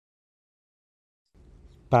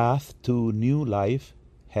Path to New Life,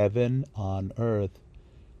 Heaven on Earth,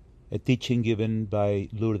 a teaching given by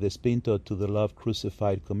Lourdes Pinto to the Love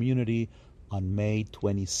Crucified community on May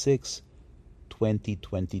 26,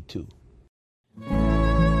 2022.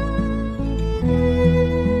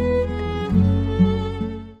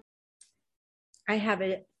 I have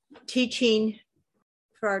a teaching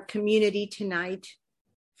for our community tonight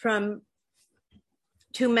from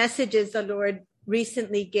two messages the Lord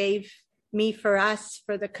recently gave me for us,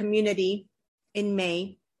 for the community in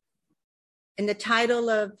May. And the title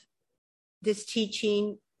of this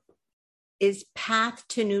teaching is Path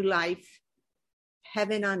to New Life,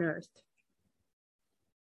 Heaven on Earth.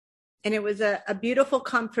 And it was a beautiful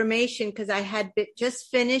confirmation because I had just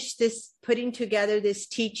finished putting together this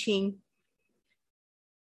teaching.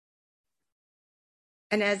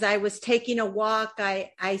 And as I was taking a walk,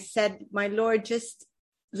 I said, my Lord, just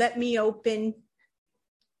let me open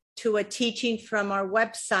to a teaching from our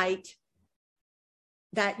website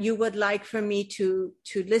that you would like for me to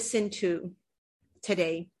listen to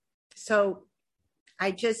today. So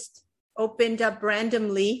I just opened up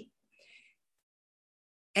randomly,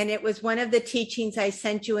 and it was one of the teachings I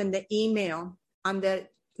sent you in the email on the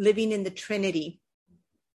living in the Trinity.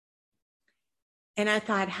 And I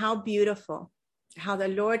thought, how beautiful, how the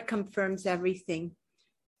Lord confirms everything.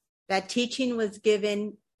 That teaching was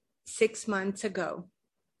given 6 months ago.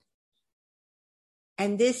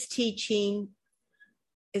 And this teaching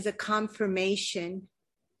is a confirmation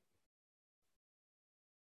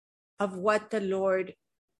of what the Lord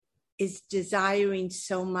is desiring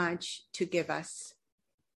so much to give us.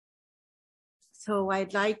 So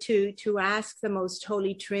I'd like to ask the Most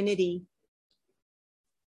Holy Trinity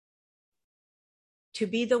to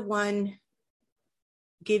be the one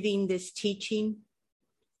giving this teaching.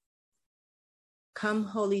 Come,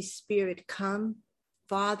 Holy Spirit, come.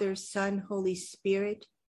 Father, Son, Holy Spirit,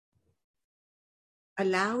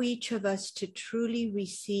 allow each of us to truly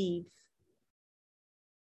receive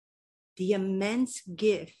the immense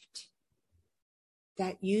gift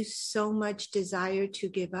that you so much desire to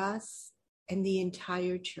give us and the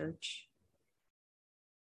entire church.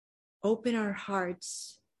 Open our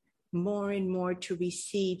hearts more and more to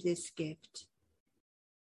receive this gift.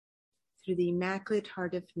 Through the Immaculate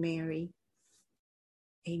Heart of Mary,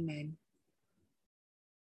 amen.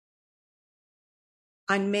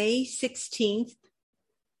 On May 16th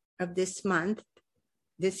of this month,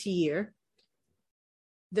 this year,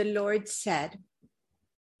 the Lord said,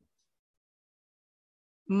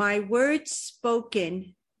 my words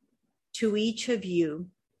spoken to each of you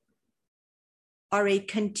are a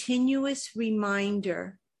continuous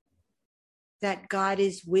reminder that God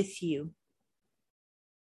is with you,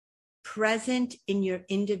 present in your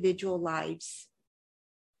individual lives.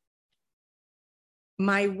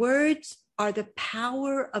 My words are the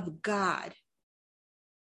power of God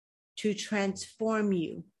to transform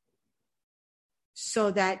you so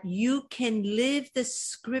that you can live the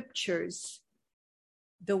scriptures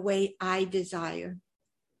the way I desire.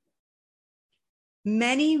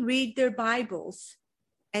 Many read their Bibles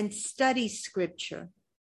and study scripture,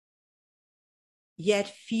 yet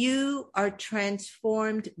few are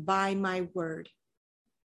transformed by my word.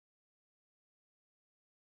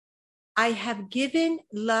 I have given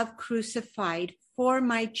Love Crucified for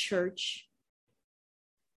my church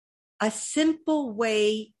a simple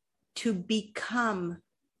way to become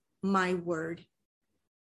my word.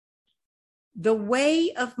 The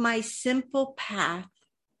way of my simple path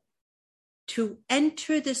to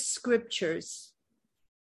enter the scriptures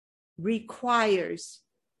requires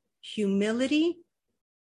humility,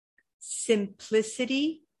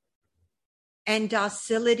 simplicity, and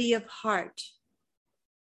docility of heart,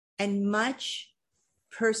 and much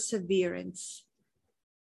perseverance.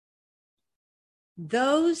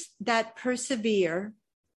 Those that persevere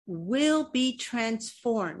will be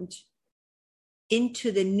transformed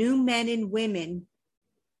into the new men and women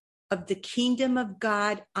of the kingdom of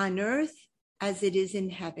God on earth as it is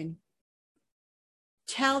in heaven.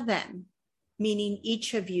 Tell them, meaning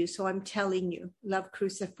each of you, so I'm telling you, Love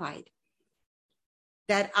Crucified,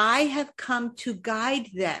 that I have come to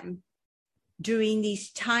guide them during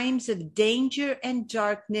these times of danger and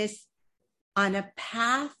darkness on a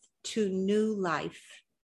path to new life.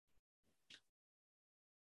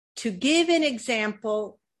 To give an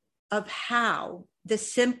example of how the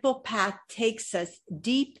simple path takes us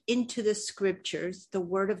deep into the scriptures, the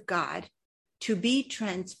Word of God, to be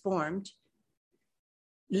transformed,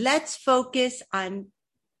 let's focus on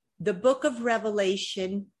the book of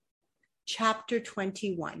Revelation, chapter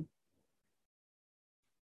 21.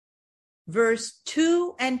 Verse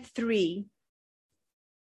 2 and 3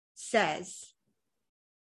 says,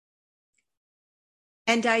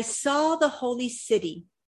 And I saw the holy city,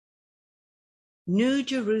 New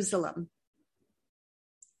Jerusalem,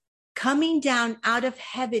 coming down out of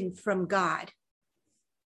heaven from God,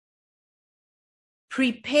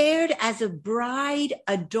 prepared as a bride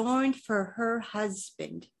adorned for her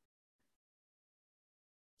husband.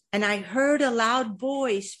 And I heard a loud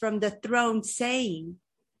voice from the throne saying,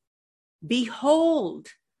 "Behold,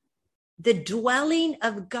 the dwelling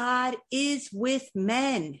of God is with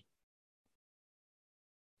men.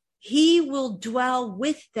 He will dwell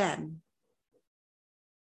with them,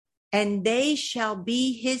 and they shall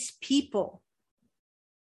be his people,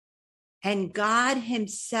 and God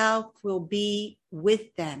himself will be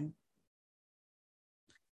with them."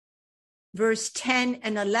 Verse 10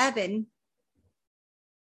 and 11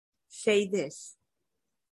 say this.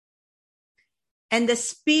 And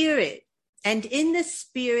in the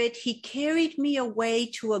Spirit, he carried me away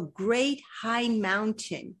to a great high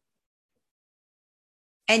mountain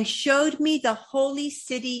and showed me the holy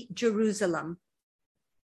city, Jerusalem,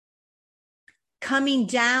 coming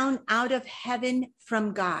down out of heaven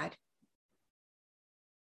from God,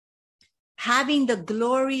 having the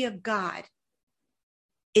glory of God,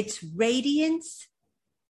 its radiance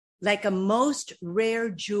like a most rare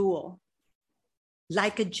jewel,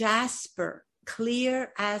 like a jasper,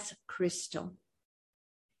 clear as crystal.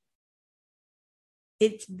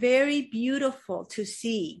 It's very beautiful to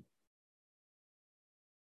see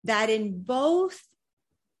that in both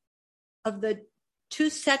of the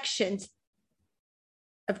two sections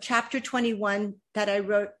of chapter 21 that I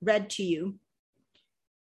read to you,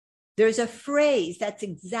 there's a phrase that's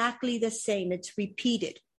exactly the same. It's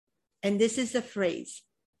repeated. And this is the phrase: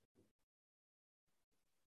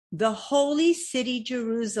 the holy city,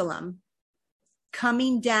 Jerusalem,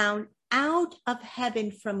 coming down out of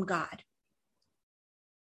heaven from God.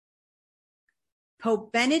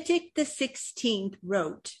 Pope Benedict XVI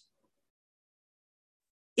wrote,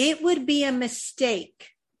 "It would be a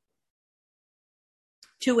mistake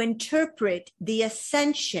to interpret the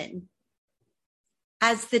ascension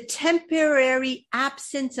as the temporary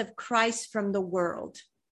absence of Christ from the world.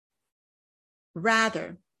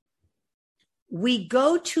 Rather, we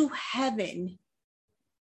go to heaven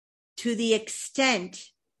to the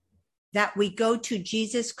extent that we go to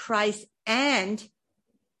Jesus Christ and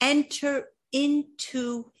enter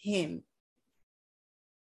into him.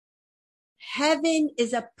 Heaven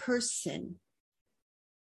is a person.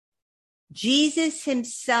 Jesus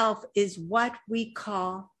himself is what we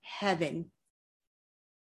call heaven."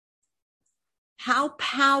 How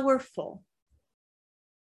powerful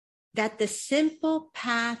that the simple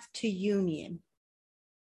path to union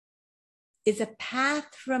is a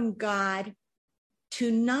path from God to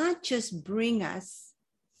not just bring us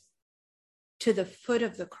to the foot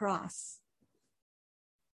of the cross,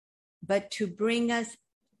 but to bring us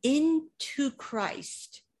into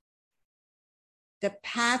Christ. The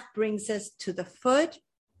path brings us to the foot,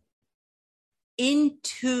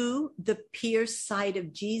 into the pierced side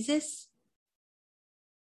of Jesus,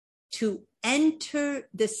 to enter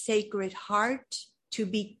the Sacred Heart, to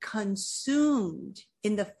be consumed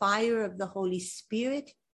in the fire of the Holy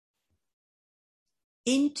Spirit,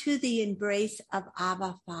 into the embrace of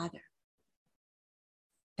Abba Father.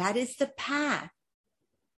 That is the path.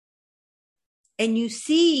 And you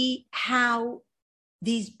see how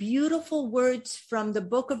these beautiful words from the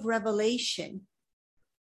book of Revelation,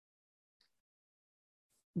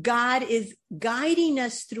 God is guiding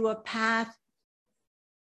us through a path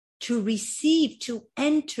to receive, to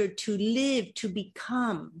enter, to live, to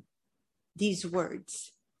become these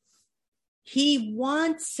words. He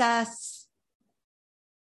wants us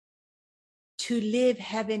to live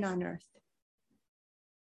heaven on earth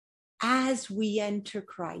as we enter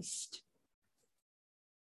Christ.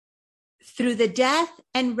 Through the death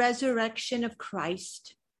and resurrection of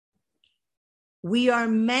Christ, we are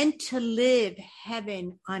meant to live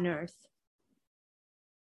heaven on earth.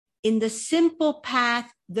 In the simple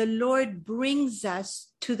path, the Lord brings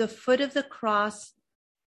us to the foot of the cross,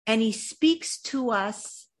 and he speaks to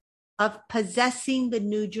us of possessing the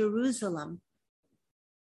New Jerusalem.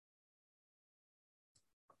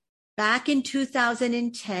 Back in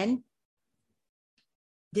 2010,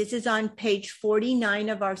 this is on page 49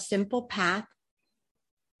 of our Simple Path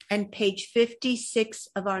and page 56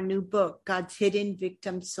 of our new book, God's Hidden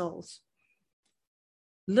Victim Souls.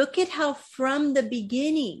 Look at how from the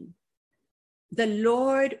beginning, the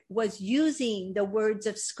Lord was using the words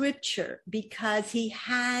of Scripture because he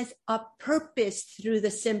has a purpose through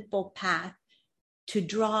the simple path to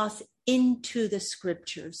draw us into the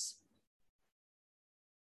Scriptures.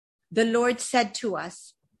 The Lord said to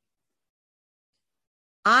us,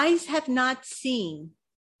 Eyes have not seen,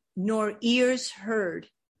 nor ears heard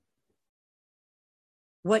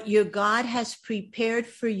what your God has prepared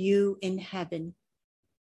for you in heaven.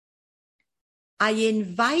 I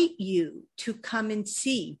invite you to come and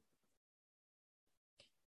see.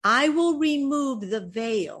 I will remove the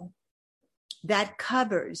veil that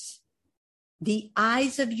covers the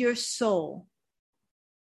eyes of your soul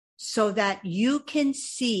so that you can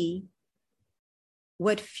see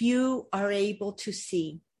what few are able to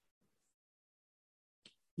see.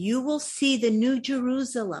 You will see the New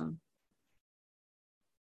Jerusalem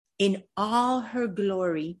in all her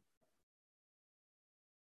glory.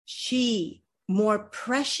 She, more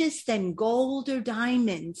precious than gold or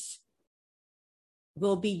diamonds,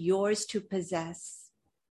 will be yours to possess.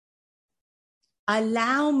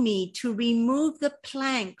 Allow me to remove the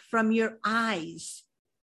plank from your eyes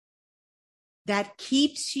that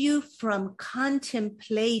keeps you from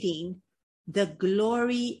contemplating the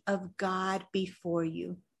glory of God before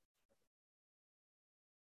you.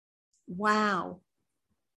 Wow,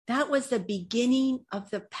 that was the beginning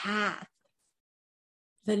of the path.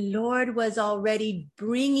 The Lord was already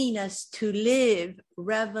bringing us to live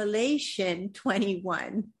Revelation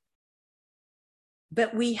 21.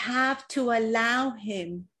 But we have to allow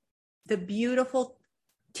him the beautiful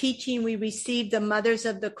teaching we received, the Mothers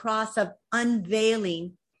of the Cross, of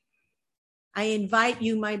unveiling. I invite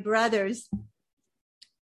you, my brothers,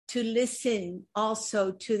 to listen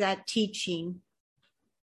also to that teaching.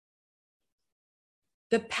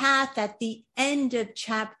 The path at the end of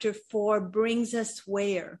chapter 4 brings us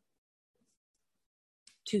where?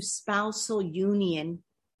 To spousal union.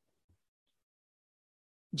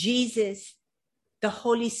 Jesus, the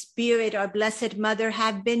Holy Spirit, our Blessed Mother,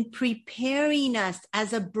 have been preparing us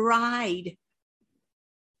as a bride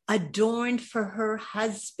adorned for her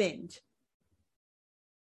husband.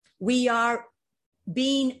 We are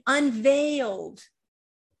being unveiled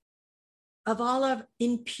of all of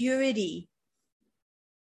impurity,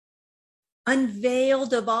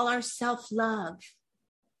 unveiled of all our self-love,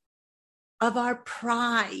 of our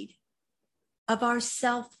pride, of our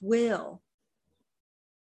self-will,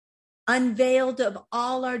 unveiled of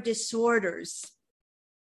all our disorders,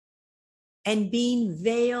 and being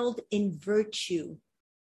veiled in virtue,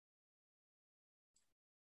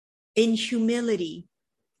 in humility,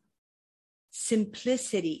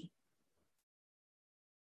 simplicity,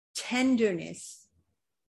 tenderness,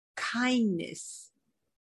 kindness,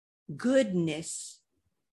 goodness,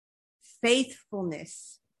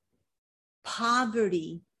 faithfulness,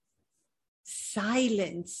 poverty,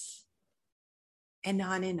 silence, and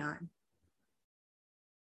on and on.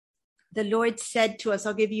 The Lord said to us,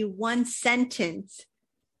 I'll give you one sentence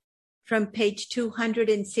from page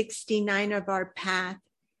 269 of our path.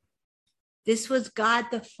 This was God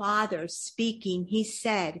the Father speaking. He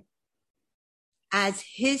said, as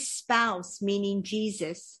his spouse, meaning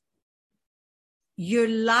Jesus, your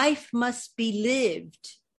life must be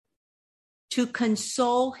lived to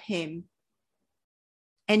console him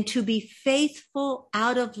and to be faithful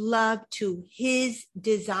out of love to his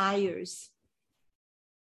desires.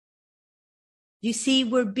 You see,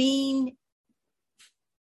 we're being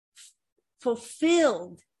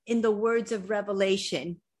fulfilled in the words of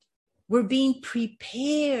Revelation. We're being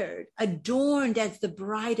prepared, adorned as the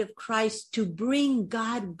bride of Christ to bring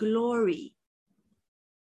God glory,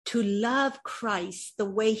 to love Christ the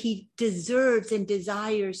way he deserves and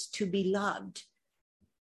desires to be loved,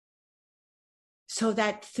 so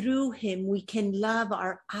that through him we can love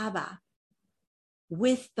our Abba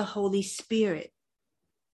with the Holy Spirit.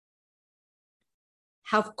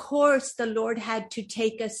 Of course, the Lord had to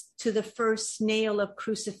take us to the first nail of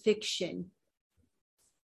crucifixion.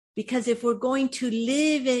 Because if we're going to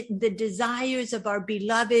live in the desires of our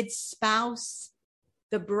beloved spouse,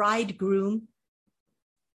 the bridegroom,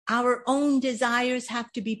 our own desires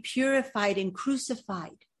have to be purified and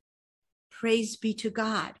crucified. Praise be to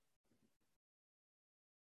God.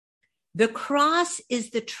 The cross is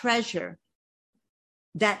the treasure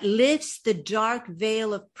that lifts the dark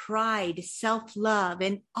veil of pride, self-love,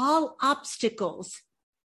 and all obstacles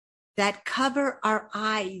that cover our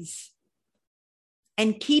eyes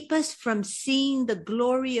and keep us from seeing the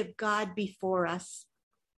glory of God before us.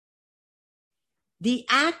 The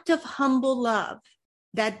act of humble love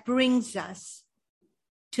that brings us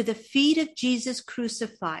to the feet of Jesus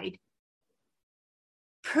crucified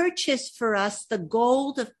purchased for us the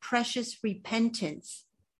gold of precious repentance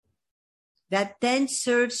that then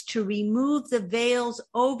serves to remove the veils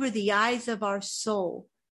over the eyes of our soul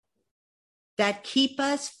that keep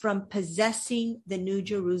us from possessing the New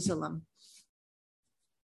Jerusalem.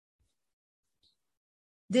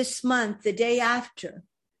 This month, the day after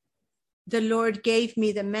the Lord gave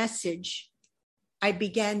me the message I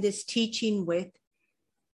began this teaching with,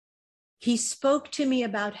 he spoke to me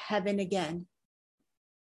about heaven again.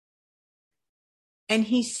 And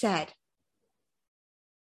he said,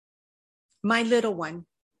 my little one,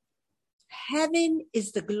 heaven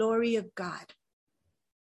is the glory of God.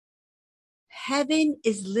 Heaven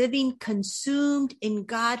is living consumed in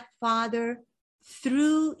God Father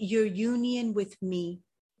through your union with me.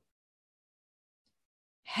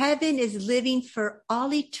 Heaven is living for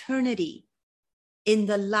all eternity in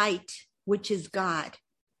the light, which is God.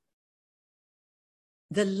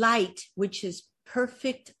 The light, which is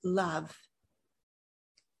perfect love.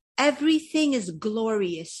 Everything is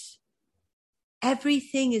glorious.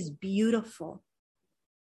 Everything is beautiful.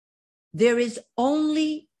 There is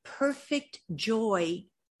only perfect joy,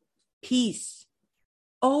 peace,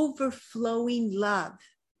 overflowing love,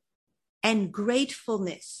 and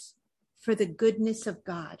gratefulness for the goodness of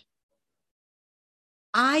God.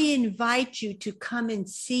 I invite you to come and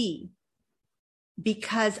see,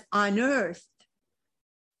 because on earth,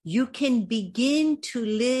 you can begin to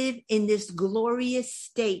live in this glorious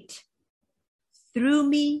state through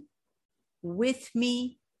me, with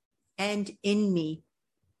me, and in me,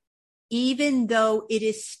 even though it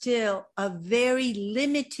is still a very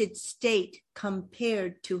limited state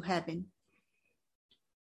compared to heaven.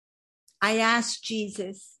 I asked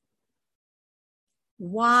Jesus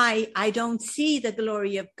why I don't see the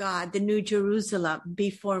glory of God, the New Jerusalem,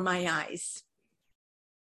 before my eyes.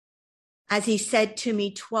 As he said to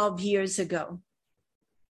me 12 years ago.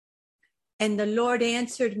 And the Lord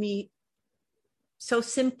answered me so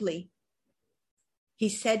simply. He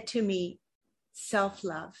said to me,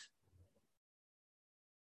 self-love.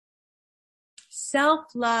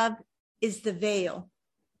 Self-love is the veil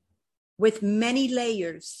with many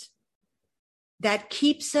layers that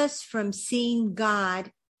keeps us from seeing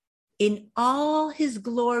God in all his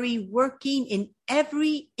glory, working in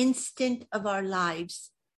every instant of our lives,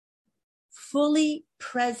 fully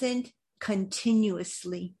present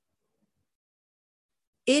continuously.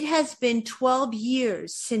 It has been 12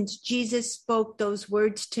 years since Jesus spoke those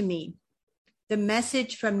words to me, the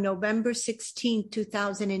message from November 16,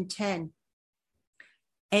 2010.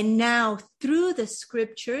 And now through the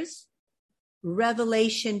scriptures,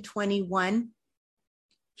 Revelation 21,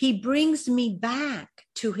 he brings me back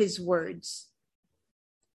to his words.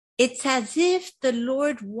 It's as if the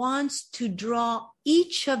Lord wants to draw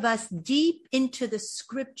each of us deep into the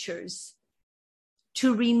scriptures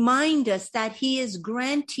to remind us that he is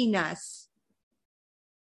granting us,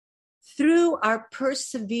 through our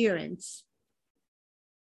perseverance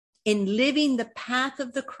in living the path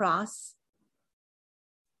of the cross,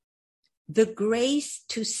 the grace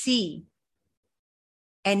to see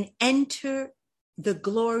and enter the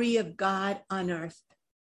glory of God on earth.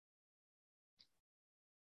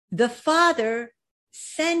 The Father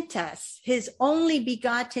sent us his only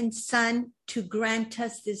begotten Son to grant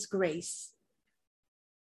us this grace.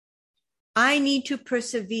 I need to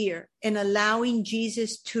persevere in allowing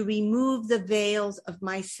Jesus to remove the veils of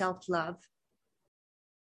my self-love.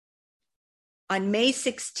 On May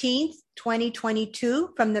 16th,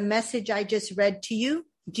 2022, from the message I just read to you,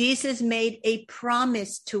 Jesus made a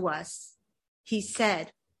promise to us. He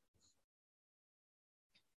said,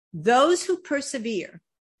 those who persevere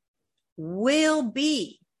will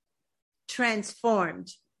be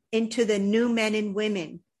transformed into the new men and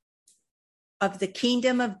women of the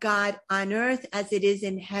kingdom of God on earth as it is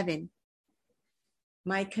in heaven.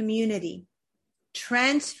 My community,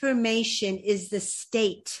 transformation is the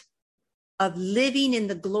state of living in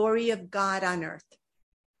the glory of God on earth.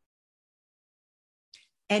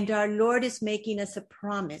 And our Lord is making us a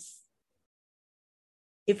promise.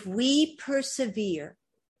 If we persevere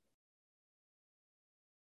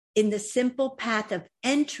in the simple path of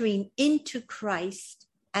entering into Christ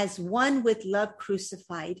as one with love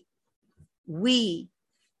crucified, we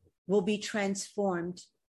will be transformed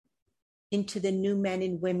into the new men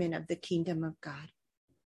and women of the kingdom of God.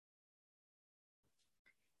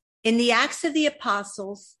 In the Acts of the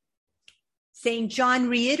Apostles, St. John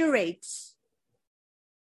reiterates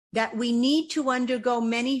that we need to undergo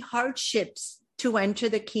many hardships to enter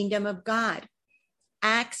the kingdom of God.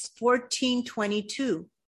 Acts 14:22.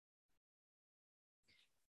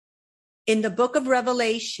 In the book of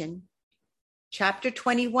Revelation, chapter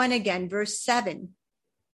 21 again, verse 7,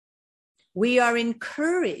 we are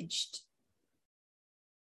encouraged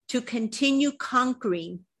to continue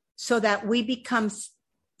conquering so that we become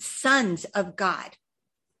sons of God.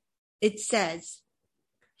 It says,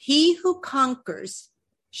 he who conquers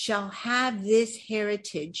shall have this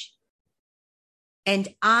heritage, and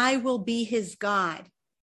I will be his God,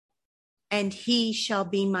 and he shall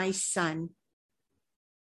be my son.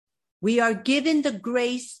 We are given the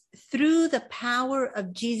grace through the power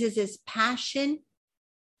of Jesus' passion,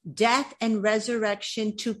 death, and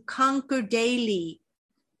resurrection to conquer daily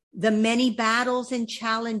the many battles and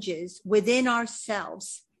challenges within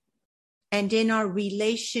ourselves and in our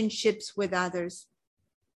relationships with others.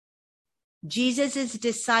 Jesus'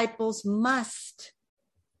 disciples must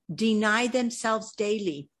deny themselves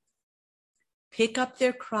daily, pick up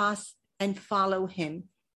their cross, and follow him.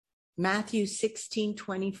 Matthew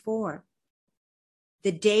 16:24.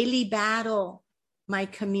 The daily battle, my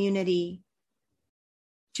community,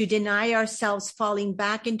 to deny ourselves, falling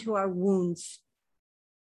back into our wounds,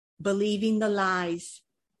 believing the lies,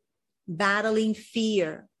 battling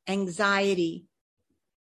fear, anxiety,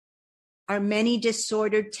 our many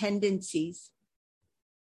disordered tendencies,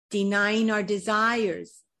 denying our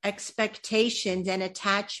desires, expectations, and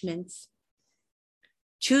attachments,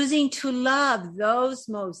 choosing to love those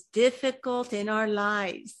most difficult in our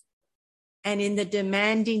lives and in the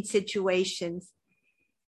demanding situations,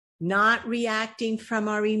 not reacting from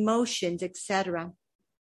our emotions, etc.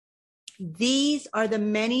 These are the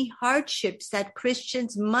many hardships that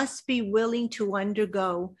Christians must be willing to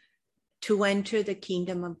undergo to enter the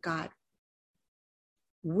kingdom of God.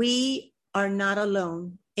 We are not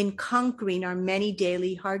alone in conquering our many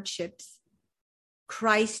daily hardships.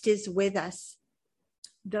 Christ is with us.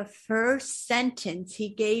 The first sentence he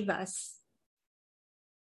gave us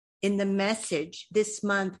in the message this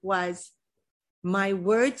month was, "My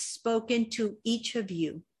words spoken to each of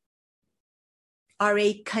you are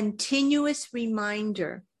a continuous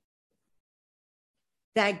reminder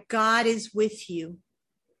that God is with you,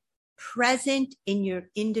 present in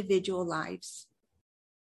your individual lives."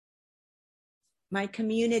 My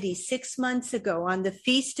community, 6 months ago on the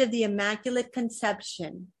Feast of the Immaculate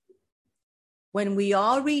Conception, when we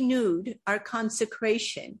all renewed our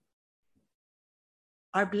consecration,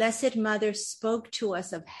 our Blessed Mother spoke to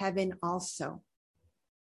us of heaven also.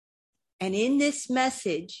 And in this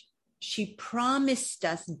message, she promised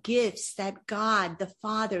us gifts that God the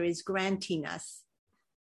Father is granting us.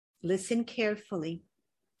 Listen carefully.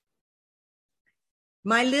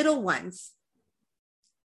 My little ones,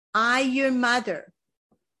 I, your mother,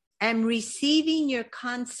 am receiving your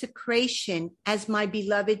consecration as my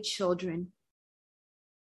beloved children.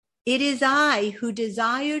 It is I who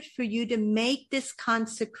desired for you to make this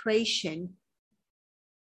consecration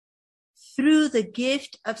through the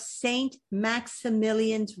gift of Saint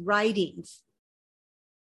Maximilian's writings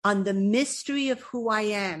on the mystery of who I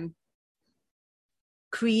am,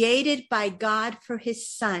 created by God for his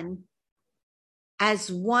Son,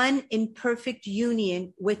 as one in perfect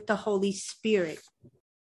union with the Holy Spirit.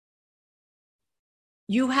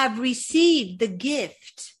 You have received the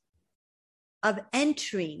gift of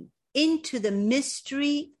entering into the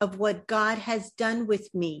mystery of what God has done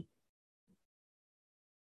with me,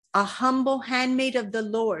 a humble handmaid of the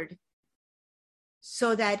Lord,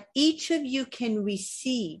 so that each of you can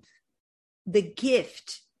receive the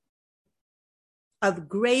gift of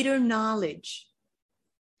greater knowledge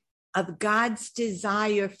of God's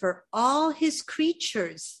desire for all his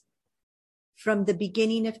creatures from the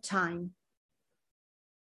beginning of time.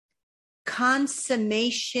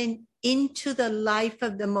 Consummation into the life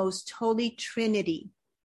of the Most Holy Trinity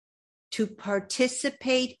to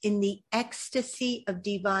participate in the ecstasy of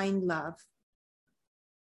divine love.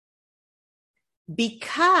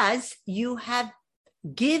 Because you have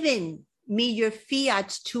given me your fiat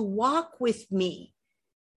to walk with me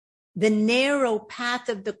the narrow path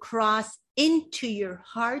of the cross into your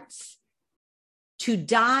hearts, to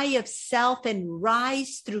die of self and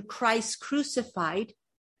rise through Christ crucified,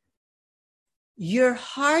 your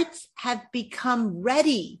hearts have become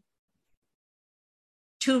ready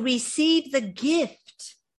to receive the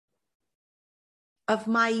gift of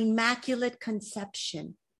my Immaculate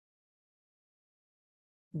Conception.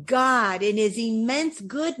 God, in his immense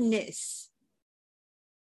goodness,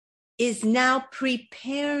 is now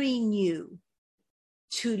preparing you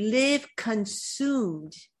to live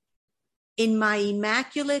consumed in my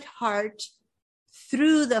immaculate heart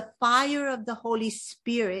through the fire of the Holy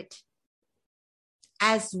Spirit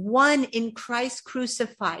as one in Christ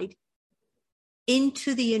crucified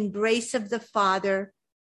into the embrace of the Father,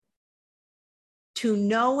 to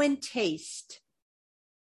know and taste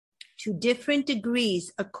to different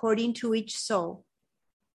degrees according to each soul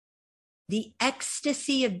the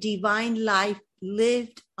ecstasy of divine life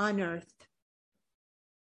lived on earth.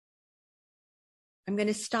 I'm going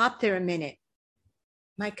to stop there a minute.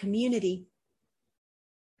 My community,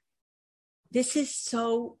 this is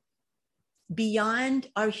so beyond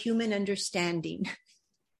our human understanding.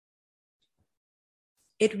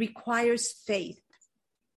 It requires faith.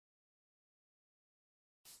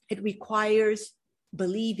 It requires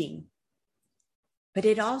believing. But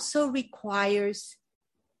it also requires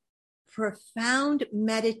profound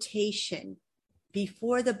meditation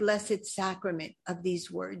before the Blessed Sacrament of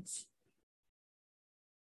these words.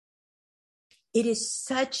 It is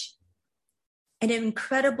such an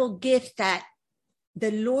incredible gift that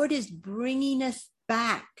the Lord is bringing us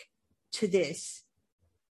back to this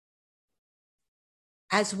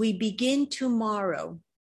as we begin tomorrow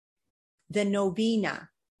the novena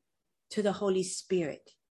to the Holy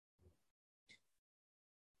Spirit.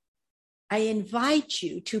 I invite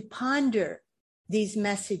you to ponder these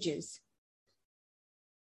messages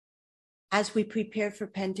as we prepare for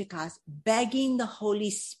Pentecost, begging the Holy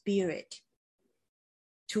Spirit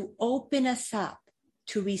to open us up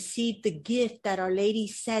to receive the gift that Our Lady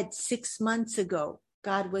said 6 months ago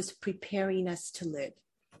God was preparing us to live.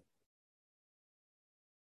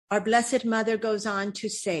 Our Blessed Mother goes on to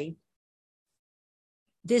say,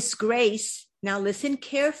 this grace, now listen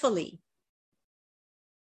carefully.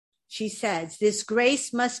 She says, this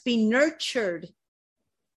grace must be nurtured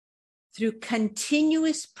through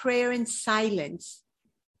continuous prayer and silence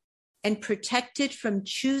and protected from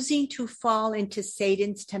choosing to fall into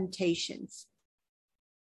Satan's temptations.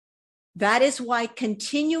 That is why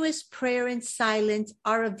continuous prayer and silence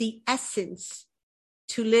are of the essence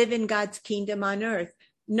to live in God's kingdom on earth.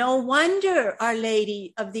 No wonder Our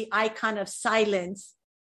Lady of the icon of silence,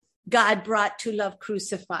 God brought to love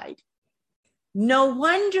crucified. No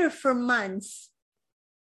wonder for months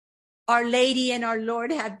Our Lady and our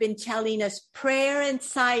Lord have been telling us prayer and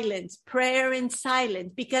silence,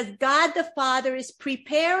 because God the Father is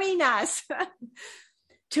preparing us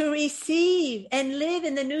to receive and live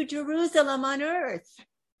in the New Jerusalem on earth.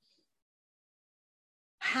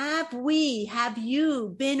 Have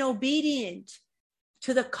you been obedient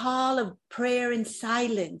to the call of prayer and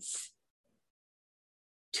silence,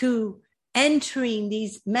 to entering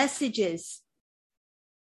these messages?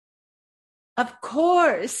 Of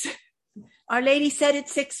course, Our Lady said it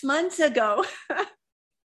 6 months ago.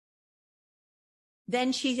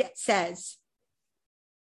 Then she says,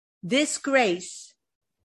 this grace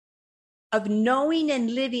of knowing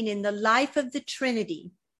and living in the life of the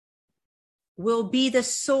Trinity will be the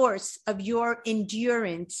source of your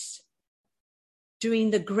endurance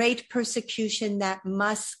during the great persecution that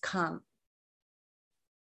must come.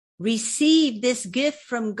 Receive this gift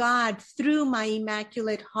from God through my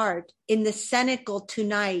Immaculate Heart in the cenacle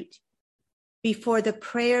tonight before the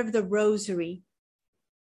prayer of the Rosary,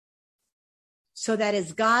 so that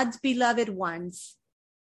as God's beloved ones,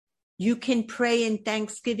 you can pray in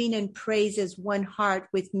thanksgiving and praise as one heart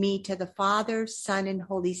with me to the Father, Son, and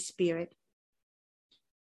Holy Spirit.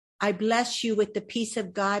 I bless you with the peace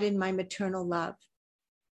of God and my maternal love.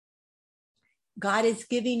 God is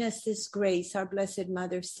giving us this grace, our Blessed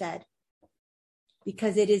Mother said,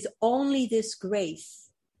 because it is only this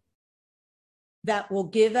grace that will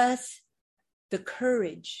give us the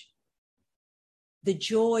courage, the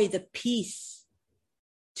joy, the peace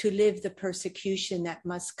to live the persecution that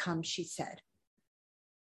must come, she said.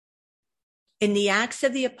 In the Acts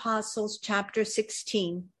of the Apostles, chapter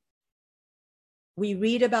 16, we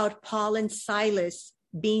read about Paul and Silas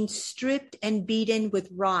being stripped and beaten with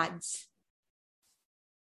rods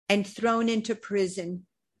and thrown into prison.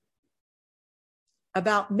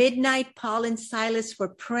 About midnight, Paul and Silas were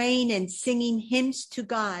praying and singing hymns to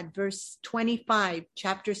God, verse 25,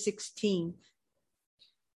 chapter 16.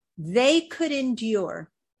 They could endure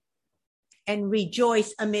and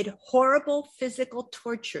rejoice amid horrible physical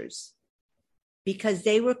tortures because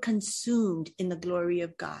they were consumed in the glory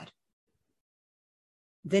of God.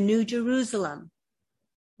 The New Jerusalem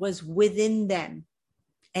was within them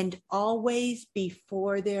and always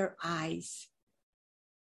before their eyes.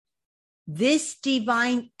 This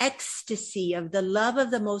divine ecstasy of the love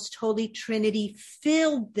of the Most Holy Trinity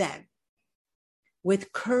filled them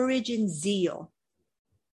with courage and zeal.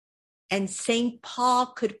 And St. Paul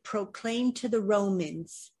could proclaim to the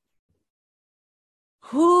Romans,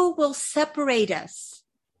 who will separate us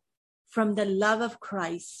from the love of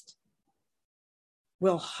Christ?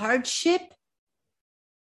 Will hardship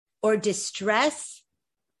or distress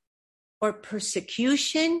or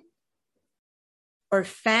persecution or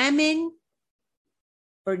famine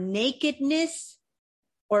or nakedness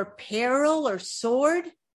or peril or sword?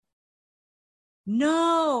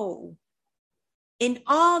 No. In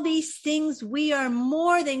all these things, we are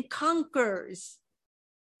more than conquerors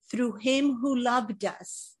through him who loved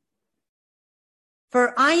us.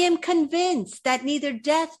 For I am convinced that neither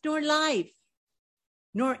death nor life,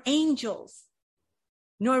 nor angels,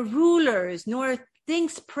 nor rulers, nor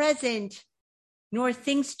things present, nor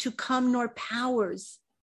things to come, nor powers,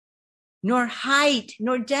 nor height,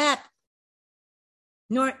 nor depth,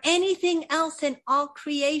 nor anything else in all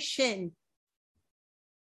creation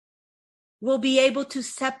will be able to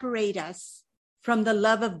separate us from the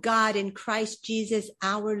love of God in Christ Jesus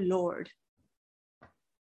our Lord.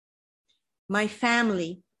 My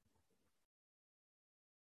family,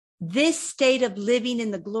 this state of living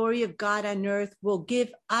in the glory of God on earth will give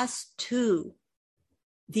us too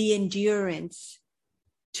the endurance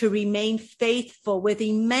to remain faithful with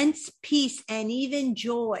immense peace and even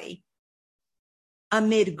joy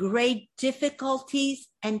amid great difficulties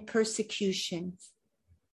and persecutions.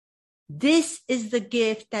 This is the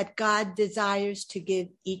gift that God desires to give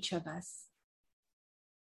each of us.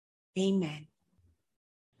 Amen.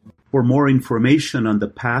 For more information on the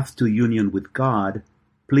path to union with God,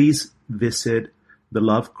 please visit the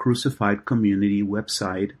Love Crucified community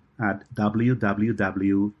website at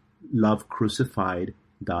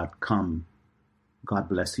www.lovecrucified.com. God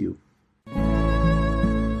bless you.